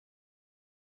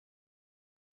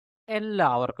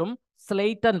എല്ലാവർക്കും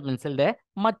slate and പെൻസിലിന്റെ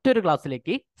മറ്റൊരു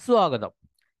ക്ലാസ്സിലേക്ക് സ്വാഗതം.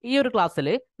 ഈ ഒരു ക്ലാസ്സിൽ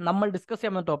നമ്മൾ ഡിസ്കസ്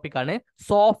ചെയ്യുന്ന ടോപ്പിക്കാണ്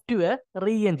സോഫ്റ്റ്വെയർ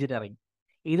റീ എഞ്ചിനീയറിംഗ്.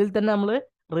 ഇതിൽ തന്നെ നമ്മൾ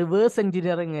reverse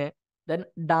engineering, then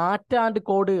data and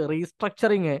code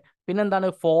restructuring, പിന്നെന്താണ്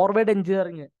ഫോർവേഡ്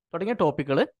എഞ്ചിനീയറിംഗ് തുടങ്ങിയ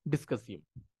ടോപ്പിക്കുകൾ ഡിസ്കസ് ചെയ്യും.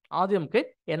 ആദ്യം നമുക്ക്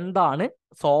എന്താണ്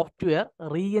സോഫ്റ്റ്വെയർ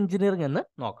റീ എഞ്ചിനീയറിംഗ് എന്ന്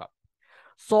നോക്കാം.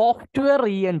 Software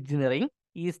re engineering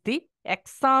is the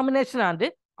examination and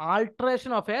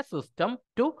alteration of a system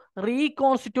to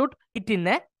reconstitute it in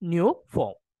a new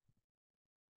form.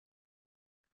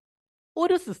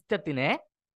 ഒരു സിസ്റ്റത്തിനെ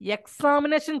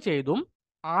examination ചെയ്തും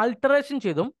ആൾട്ടറേഷൻ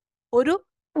ചെയ്തും ഒരു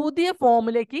പുതിയ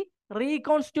ഫോമിലേക്ക്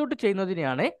റീകോൺസ്റ്റിറ്റ്യൂട്ട്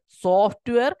ചെയ്യുന്നതിനെയാണ്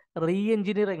സോഫ്റ്റ്വെയർ റീ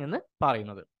എഞ്ചിനീയറിംഗ് എന്ന്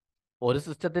പറയുന്നത്. ഒരു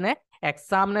സിസ്റ്റത്തിനെ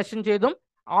എക്സാമിനേഷൻ ചെയ്തും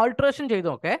ആൾട്ടറേഷൻ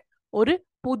ചെയ്തും ഒക്കെ ഒരു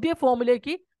പുതിയ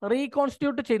ഫോമിലേക്ക്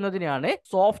റീകോൺസ്റ്റിറ്റ്യൂട്ട് ചെയ്യുന്നതിനെയാണ്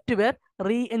സോഫ്റ്റ്വെയർ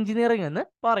റീ എഞ്ചിനീയറിംഗ് എന്ന്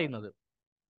പറയുന്നത്.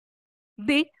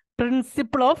 The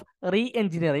principle of re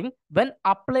engineering when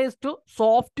applies to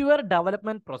software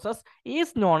development process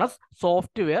is known as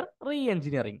software re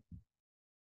engineering.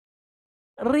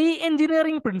 Re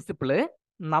engineering principal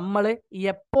നമ്മൾ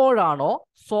എപ്പോഴാണോ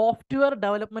സോഫ്റ്റ്വെയർ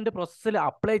ഡെവലപ്മെന്റ് പ്രോസസ്സിൽ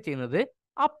അപ്ലൈ ചെയ്യുന്നത്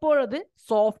അപ്പോഴത്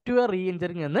സോഫ്റ്റ്വെയർ റീ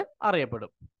എഞ്ചിനീയറിംഗ് എന്ന്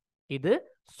അറിയപ്പെടും. ഇത്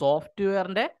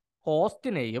സോഫ്റ്റ്വെയറിന്റെ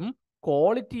കോസ്റ്റിനെയും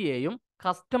ക്വാളിറ്റിയെയും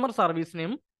കസ്റ്റമർ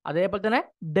സർവീസിനെയും അതേപോലെ തന്നെ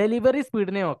ഡെലിവറി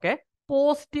സ്പീഡിനെയും ഒക്കെ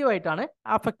പോസിറ്റീവായിട്ടാണ്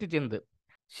അഫക്റ്റ് ചെയ്യുന്നത്.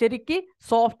 ശരിക്ക്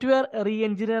സോഫ്റ്റ്വെയർ റീ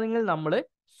എഞ്ചിനീയറിംഗിൽ നമ്മൾ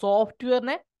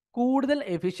സോഫ്റ്റ്വെയറിനെ കൂടുതൽ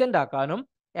എഫിഷ്യൻ്റ് ആക്കാനും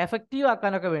എഫക്റ്റീവ്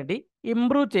ആക്കാനൊക്കെ വേണ്ടി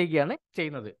ഇംപ്രൂവ് ചെയ്യുകയാണ്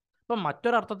ചെയ്യുന്നത്. ഇപ്പം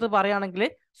മറ്റൊരർത്ഥത്തിൽ പറയുകയാണെങ്കിൽ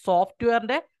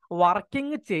സോഫ്റ്റ്വെയറിന്റെ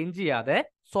വർക്കിംഗ് ചേഞ്ച് ചെയ്യാതെ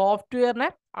സോഫ്റ്റ്വെയറിനെ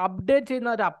അപ്ഡേറ്റ്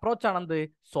ചെയ്യുന്ന ഒരു അപ്രോച്ചാണ് എന്ത്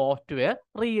സോഫ്റ്റ്വെയർ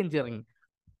റീ എഞ്ചിനീയറിംഗ്.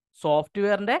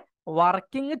 സോഫ്റ്റ്വെയറിന്റെ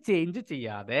വർക്കിംഗ് ചേഞ്ച്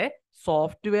ചെയ്യാതെ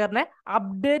സോഫ്റ്റ്വെയറിനെ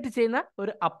അപ്ഡേറ്റ് ചെയ്യുന്ന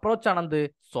ഒരു അപ്രോച്ചാണ് എന്ത്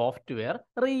സോഫ്റ്റ്വെയർ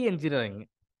റീ എഞ്ചിനീയറിംഗ്.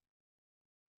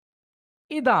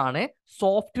 ഇതാണ്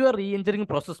സോഫ്റ്റ്വെയർ റീ എഞ്ചിനീയറിംഗ്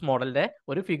പ്രോസസ് മോഡലിന്റെ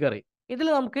ഒരു ഫിഗർ. ഇതിൽ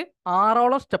നമുക്ക്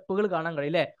 6ഓളം സ്റ്റെപ്പുകൾ കാണാൻ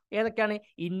കഴിയും അല്ലേ? ഏതൊക്കെയാണ്?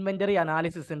 ഇൻവെന്ററി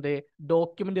അനാലിസിസ് ഉണ്ട്,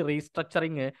 document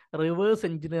restructuring, reverse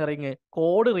engineering,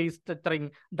 code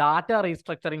restructuring, data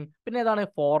restructuring, പിന്നെ ഏതാണ്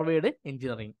ഫോർവേഡ്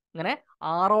എഞ്ചിനീയറിംഗ്. ഇങ്ങനെ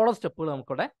 6ഓളം സ്റ്റെപ്പുകൾ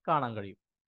നമുക്കിവിടെ കാണാൻ കഴിയും.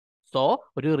 സോ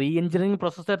ഒരു റീ എഞ്ചിനീയറിംഗ്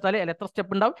പ്രോസസ് എടുത്താൽ എത്ര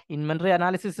സ്റ്റെപ്പ് ഉണ്ടാവും? ഇൻവെന്ററി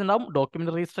അനാലിസിസ് ഉണ്ടാവും,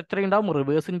 ഡോക്യുമെന്റ് റീസ്ട്രക്ചറിംഗ് ഉണ്ടാവും,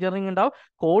 റിവേഴ്സ് എഞ്ചിനീയറിംഗ് ഉണ്ടാവും,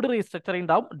 കോഡ് റീസ്ട്രക്ചറിംഗ്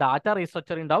ഉണ്ടാവും, ഡാറ്റ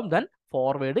റീസ്ട്രക്ചറിംഗ് ഉണ്ടാവും, ദെൻ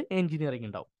ഫോർവേഡ് എഞ്ചിനീയറിംഗ്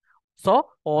ഉണ്ടാവും. സോ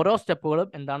ഓരോ സ്റ്റെപ്പുകളും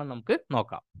എന്താണെന്ന് നമുക്ക്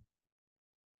നോക്കാം.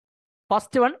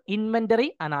 First one, inventory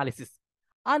analysis.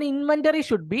 An inventory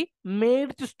should be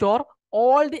made to store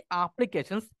all the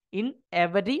applications in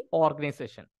every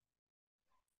organization.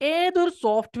 ഏതൊരു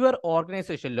സോഫ്റ്റ്വെയർ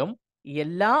ഓർഗനൈസേഷനിലും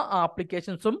എല്ലാ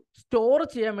ആപ്ലിക്കേഷൻസും സ്റ്റോർ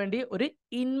ചെയ്യാൻ വേണ്ടി ഒരു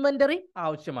ഇൻവെന്ററി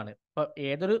ആവശ്യമാണ്. ഇപ്പൊ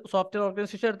ഏതൊരു സോഫ്റ്റ്വെയർ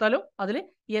ഓർഗനൈസേഷൻ എടുത്താലും അതിൽ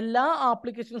എല്ലാ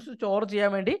ആപ്ലിക്കേഷൻസും സ്റ്റോർ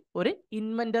ചെയ്യാൻ വേണ്ടി ഒരു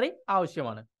ഇൻവെന്ററി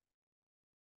ആവശ്യമാണ്.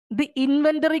 The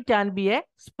inventory can be a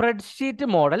spreadsheet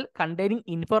model containing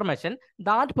information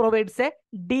that provides a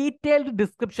detailed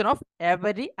description of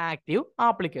every active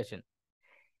application.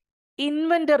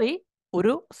 Inventory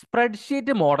ഒരു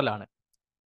സ്പ്രെഡ്ഷീറ്റ് മോഡലാണ്.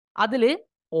 അതിൽ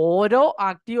ഓരോ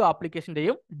ആക്റ്റീവ്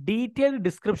ആപ്ലിക്കേഷൻ്റെയും ഡീറ്റെയിൽഡ്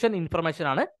ഡിസ്ക്രിപ്ഷൻ ഇൻഫർമേഷൻ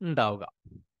ആണ് ഉണ്ടാവുക.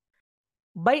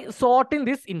 By sorting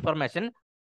this information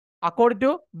according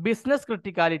to business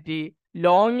criticality,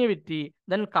 ലോങ്ങിവിറ്റി,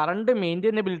 then current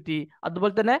മെയിൻറ്റൈനബിലിറ്റി,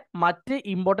 അതുപോലെ തന്നെ മറ്റ്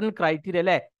important criteria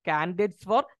അല്ലെ candidates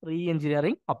four re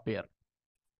engineering appear.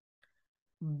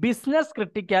 Business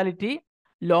criticality,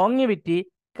 ലോങ്ങിവിറ്റി,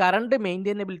 current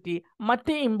മെയിൻറ്റൈനബിലിറ്റി,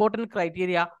 മറ്റ് ഇമ്പോർട്ടൻറ്റ്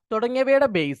ക്രൈറ്റീരിയ തുടങ്ങിയവയുടെ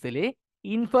ബേസിൽ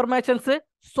ഇൻഫർമേഷൻസ്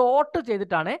സോർട്ട്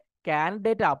ചെയ്തിട്ടാണ്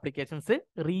കാൻഡിഡേറ്റ് ആപ്ലിക്കേഷൻസ്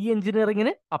റീ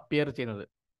എഞ്ചിനീയറിംഗിന് അപ്പിയർ ചെയ്യുന്നത്.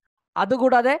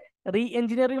 അതുകൂടാതെ റീ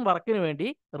എഞ്ചിനീയറിംഗ് വർക്കിന് വേണ്ടി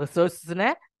റിസോഴ്സസിനെ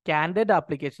കാൻഡിഡേറ്റ്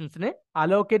ആപ്ലിക്കേഷൻസിന്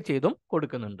അലോക്കേറ്റ് ചെയ്തും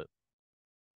കൊടുക്കുന്നുണ്ട്.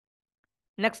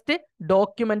 Next,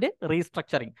 document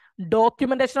restructuring.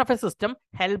 Documentation of A system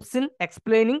helps in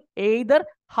explaining either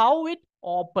how it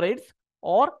operates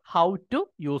or how to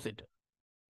use it.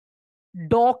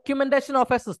 Documentation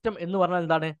of A system എന്ന് പറഞ്ഞാൽ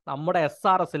എന്താണ്? നമ്മുടെ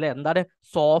SRSലെ എന്താണ്?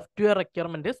 Software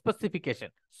requirement specification.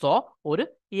 സോ ഒരു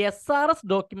SRS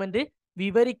ഡോക്യുമെന്റ്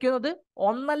വിവരിക്കുന്നത്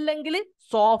ഒന്നല്ലെങ്കിൽ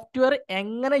സോഫ്റ്റ്വെയർ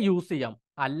എങ്ങനെ യൂസ് ചെയ്യാം,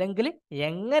 അല്ലെങ്കിൽ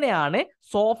എങ്ങനെയാണ്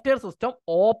സോഫ്റ്റ്വെയർ സിസ്റ്റം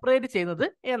ഓപ്പറേറ്റ് ചെയ്യുന്നത്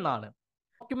എന്നാണ്.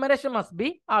 Documentation must be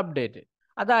update.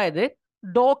 അതായത്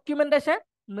ഡോക്യുമെന്റേഷൻ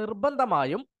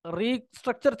നിർബന്ധമായും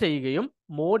റീസ്ട്രക്ചർ ചെയ്യുകയും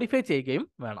മോഡിഫൈ ചെയ്യുകയും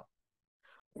വേണം.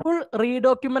 Full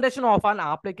redocumentation of an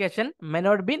application may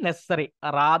not be necessary.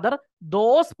 Rather,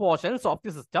 those portions of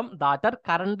the system that are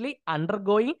currently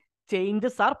undergoing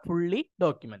changes are fully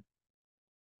documented.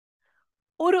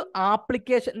 ഒരു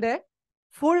ആപ്ലിക്കേഷന്റെ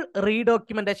full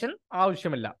റീഡോക്യുമെന്റേഷൻ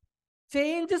ആവശ്യമില്ല.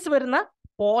 Changes വരുന്ന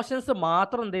portions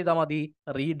മാത്രം എന്ത് ചെയ്താൽ മതി?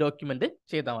 റീഡോക്യുമെന്റ്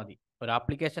ചെയ്താൽ മതി. ഒരു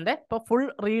ആപ്ലിക്കേഷന്റെ ഇപ്പൊ ഫുൾ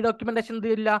റീഡോക്യുമെന്റേഷൻ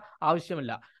എന്തില്ല,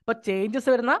 ആവശ്യമില്ല. ഇപ്പൊ ചേഞ്ചസ്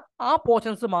വരുന്ന ആ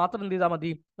പോർഷൻസ് മാത്രം എന്ത് ചെയ്താൽ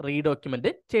മതി,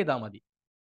 റീഡോക്യുമെന്റ് ചെയ്താൽ മതി.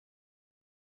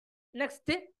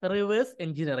 Next reverse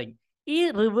engineering. ഈ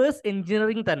റിവേഴ്സ്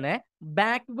എഞ്ചിനീയറിംഗ് തന്നെ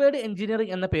ബാക്ക്വേർഡ്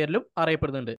എഞ്ചിനീയറിംഗ് എന്ന പേരിലും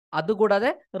അറിയപ്പെടുന്നുണ്ട്.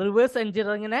 അതുകൂടാതെ റിവേഴ്സ്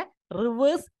എഞ്ചിനീയറിംഗിനെ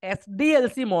റിവേഴ്സ്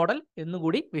SDLC മോഡൽ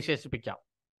എന്നുകൂടി വിശേഷിപ്പിക്കാം.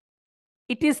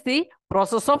 It is the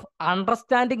process of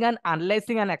understanding and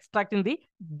analyzing and extracting the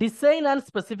design and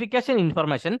specification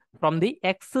information from the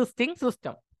existing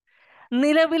system.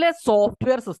 നിലവിലെ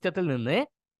സോഫ്റ്റ്വെയർ സിസ്റ്റത്തിൽ നിന്ന്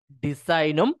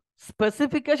ഡിസൈനും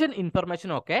സ്പെസിഫിക്കേഷൻ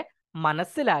ഇൻഫർമേഷനും ഒക്കെ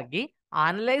മനസ്സിലാക്കി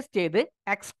അനലൈസ് ചെയ്ത്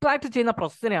എക്സ്ട്രാക്ട് ചെയ്യുന്ന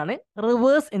പ്രോസസ്സിനെയാണ്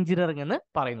റിവേഴ്സ് എഞ്ചിനീയറിംഗ് എന്ന്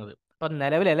പറയുന്നത്. ഇപ്പൊ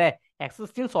നിലവിലെ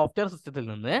എക്സിസ്റ്റിംഗ് സോഫ്റ്റ്വെയർ സിസ്റ്റത്തിൽ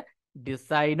നിന്ന്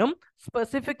ഡിസൈനും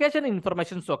സ്പെസിഫിക്കേഷൻ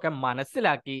ഇൻഫർമേഷൻസും ഒക്കെ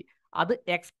മനസ്സിലാക്കി അത്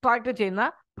എക്സ്ട്രാക്ട് ചെയ്യുന്ന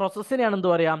പ്രോസസ്സിനെയാണ് എന്ത്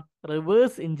പറയാം,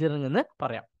 റിവേഴ്സ് എഞ്ചിനീയറിംഗ് എന്ന്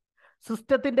പറയാം.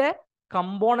 സിസ്റ്റത്തിന്റെ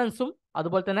കമ്പോണൻസും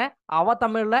അതുപോലെ തന്നെ അവ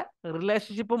തമ്മിലുള്ള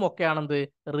റിലേഷൻഷിപ്പും ഒക്കെയാണ് എന്ത്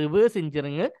റിവേഴ്സ്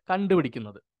എഞ്ചിനീയറിംഗ്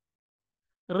കണ്ടുപിടിക്കുന്നത്.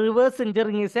 Reverse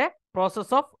engineering is A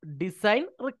process of design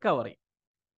recovery.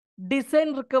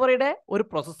 Design റിക്കവറിയുടെ ഒരു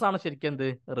പ്രോസസ്സാണ് ശരിക്കും എന്ത്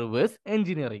റിവേഴ്സ്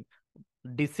എഞ്ചിനീയറിംഗ്.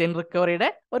 ഡിസൈൻ റിക്കവറിയുടെ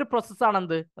ഒരു പ്രോസസ്സാണ്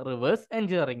എന്ത് reverse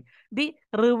engineering. The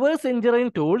reverse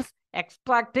engineering tools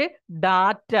extract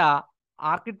data,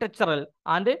 architectural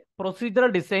and procedural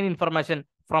design information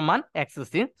from an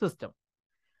existing system.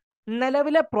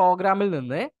 നിലവിലെ പ്രോഗ്രാമിൽ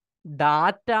നിന്ന്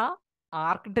data,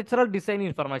 architectural design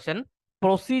information,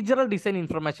 procedural design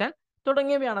information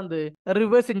തുടങ്ങിയവയാണ് എന്ത്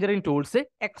റിവേഴ്സ് എഞ്ചിനീയറിംഗ് ടൂൾസ്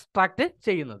എക്സ്ട്രാക്ട്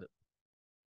ചെയ്യുന്നത്.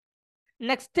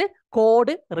 Next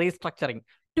code restructuring.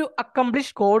 To accomplish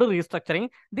code restructuring,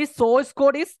 the source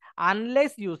code is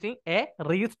analyzed using a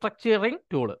restructuring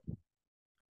tool.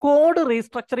 Code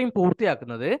restructuring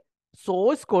പൂർത്തിയാക്കുന്നത്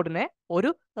source കോഡിനെ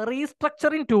ഒരു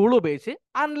restructuring tool ഉപയോഗിച്ച്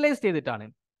analyse ചെയ്തിട്ടാണ്.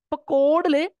 ഇപ്പൊ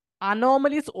കോഡില്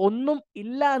anomalies ഒന്നും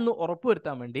ഇല്ല എന്ന്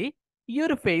ഉറപ്പുവരുത്താൻ വേണ്ടി ഈ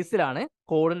ഒരു ഫേസിലാണ്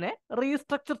കോഡിനെ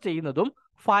റീസ്ട്രക്ചർ ചെയ്യുന്നതും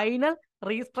ഫൈനൽ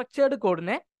റീസ്ട്രക്ചേർഡ്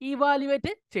കോഡിനെ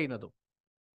ഇവാലുവേറ്റ് ചെയ്യുന്നതും.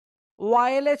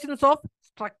 Violations of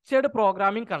structured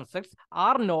programming concepts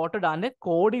are noted and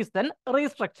code is then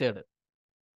restructured.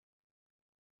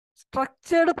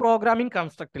 Structured programming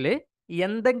കൺസ്ട്രക്റ്റിൽ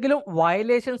എന്തെങ്കിലും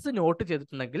വയലേഷൻസ് നോട്ട്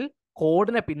ചെയ്തിട്ടുണ്ടെങ്കിൽ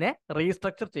കോഡിനെ പിന്നെ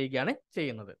റീസ്ട്രക്ചർ ചെയ്യുകയാണ്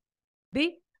ചെയ്യുന്നത്. The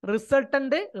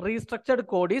resultant restructured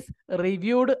code is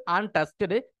reviewed and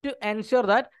tested to ensure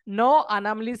that no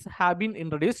anomalies have been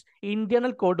introduced.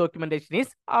 Internal code documentation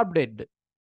is updated.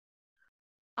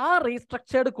 ആ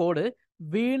restructured code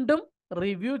വീണ്ടും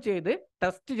review ചെയ്ത്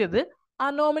test ചെയ്ത്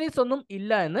anomalies ഒന്നും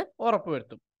ഇല്ല എന്ന്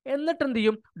ഉറപ്പുവരുത്തും. എന്നിട്ട് എന്ത്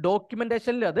ചെയ്യും,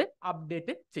 ഡോക്യുമെന്റേഷനിൽ അത്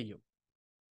അപ്ഡേറ്റ് ചെയ്യും.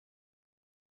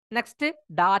 Next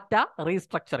data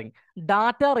restructuring.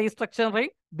 Data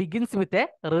restructuring begins with a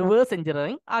reverse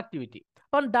engineering activity.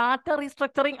 അപ്പം ഡാറ്റ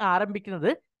റീസ്ട്രക്ചറിംഗ്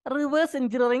ആരംഭിക്കുന്നത് റിവേഴ്സ്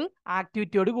എഞ്ചിനീയറിംഗ്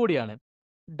ആക്ടിവിറ്റിയോട് കൂടിയാണ്.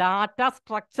 ഡാറ്റ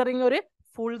സ്ട്രക്ചറിംഗ് ഒരു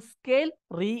ഫുൾ സ്കെയിൽ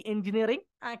റീ എഞ്ചിനീയറിംഗ്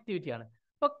ആക്ടിവിറ്റിയാണ്.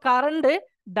 ഇപ്പൊ current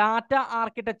data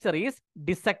architecture is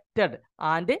dissected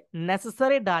and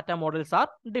necessary data models are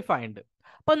defined.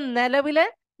 അപ്പോൾ നിലവിലെ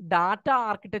data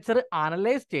architecture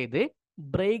analyse ചെയ്ത്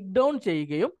break down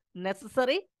ചെയ്യുകയും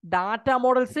necessary data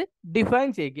models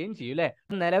define ചെയ്യുകയും ചെയ്യും അല്ലേ.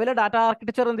 നിലവിലെ ഡാറ്റ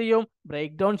ആർക്കിടെക്ചർ എന്ത് ചെയ്യും,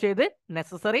 ബ്രേക്ക് ഡൗൺ ചെയ്ത്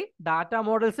നെസസറി ഡാറ്റ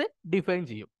മോഡൽസ് ഡിഫൈൻ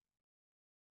ചെയ്യും.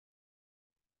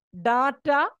 Data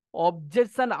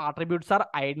objects and attributes are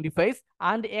identified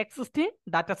and existing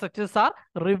data structures are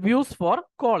reviews for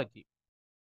quality.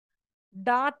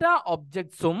 Data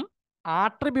ഒബ്ജക്ട്സും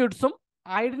ആട്രിബ്യൂട്ട്സും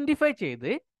identify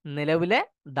ചെയ്ത് നിലവിലെ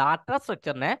ഡാറ്റ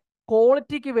സ്ട്രക്ചറിനെ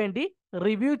ക്വാളിറ്റിക്ക് വേണ്ടി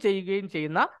റിവ്യൂ ചെയ്യുകയും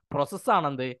ചെയ്യുന്ന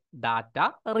പ്രോസസ്സാണെന്ത് ഡാറ്റ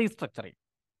റീസ്ട്രക്ചറിങ്.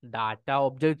 ഡാറ്റ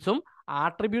ഒബ്ജക്ട്സും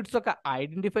ആട്രിബ്യൂട്ട്സും ഒക്കെ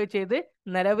ഐഡന്റിഫൈ ചെയ്ത്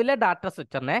നിലവിലെ ഡാറ്റ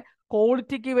സ്ട്രക്ചറിനെ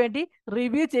ക്വാളിറ്റിക്ക് വേണ്ടി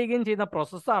റിവ്യൂ ചെയ്യുകയും ചെയ്യുന്ന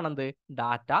പ്രോസസ്സാണെന്ത്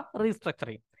ഡാറ്റ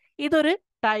റീസ്ട്രക്ചറിങ്. ഇതൊരു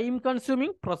ടൈം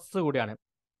കൺസ്യൂമിങ് പ്രോസസ്സ് കൂടിയാണ്.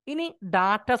 ഇനി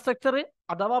ഡാറ്റ സ്ട്രക്ചർ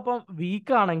അഥവാ ഇപ്പം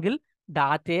വീക്ക് ആണെങ്കിൽ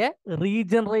ഡാറ്റയെ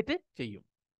റീജനറേറ്റ് ചെയ്യും.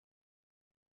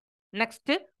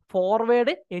 Next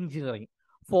forward engineering.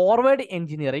 Forward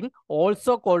engineering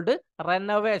also called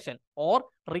renovation or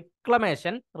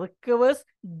reclamation recovers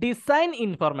design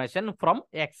information from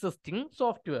existing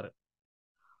software.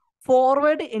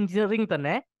 Forward engineering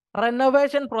തന്നെ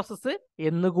റെനോവേഷൻ പ്രോസസ്സ്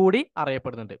എന്നുകൂടി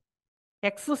അറിയപ്പെടുന്നുണ്ട്.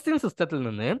 എക്സിസ്റ്റിംഗ് സിസ്റ്റത്തിൽ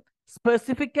നിന്ന്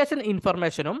സ്പെസിഫിക്കേഷൻ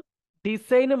ഇൻഫർമേഷനും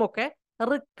ഡിസൈനും ഒക്കെ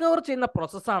റിക്കവർ ചെയ്യുന്ന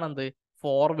പ്രോസസ്സാണെന്ത്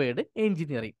ഫോർവേഡ്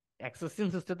എഞ്ചിനീയറിംഗ്.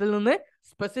 എക്സിസ്റ്റിംഗ് സിസ്റ്റത്തിൽ നിന്ന്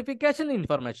സ്പെസിഫിക്കേഷൻ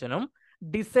ഇൻഫർമേഷനും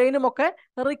ഡിസൈനും ഒക്കെ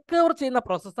റിക്കവർ ചെയ്യുന്ന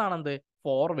പ്രോസസ്സാണെന്ത്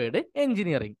forward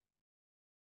engineering.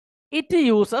 It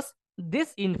uses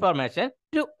this information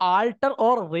to alter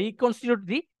or reconstitute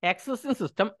the existing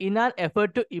system in an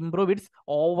effort to improve it's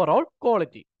overall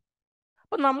quality.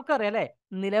 അപ്പൊ നമുക്കറിയാം അല്ലെ,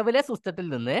 നിലവിലെ സിസ്റ്റത്തിൽ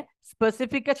നിന്ന്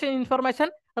സ്പെസിഫിക്കേഷൻ ഇൻഫർമേഷൻ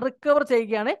റിക്കവർ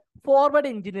ചെയ്യുകയാണ് ഫോർവേഡ്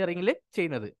എഞ്ചിനീയറിംഗിൽ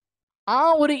ചെയ്യുന്നത്. ആ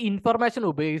ഒരു ഇൻഫർമേഷൻ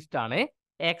ഉപയോഗിച്ചിട്ടാണ്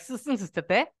എക്സിസ്റ്റിംഗ്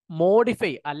സിസ്റ്റത്തെ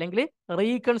മോഡിഫൈ അല്ലെങ്കിൽ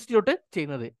റീകൺസ്റ്റിറ്റ്യൂട്ട്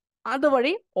ചെയ്യുന്നത്.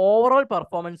 അതുവഴി ഓവറോൾ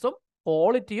പെർഫോമൻസും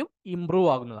ക്വാളിറ്റിയും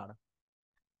ഇംപ്രൂവ് ആകുന്നതാണ്.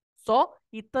 സോ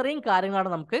ഇത്രയും കാര്യങ്ങളാണ്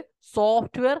നമുക്ക്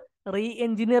സോഫ്റ്റ്വെയർ റീ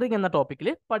എഞ്ചിനീയറിംഗ് എന്ന ടോപ്പിക്കിൽ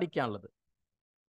പഠിക്കാനുള്ളത്.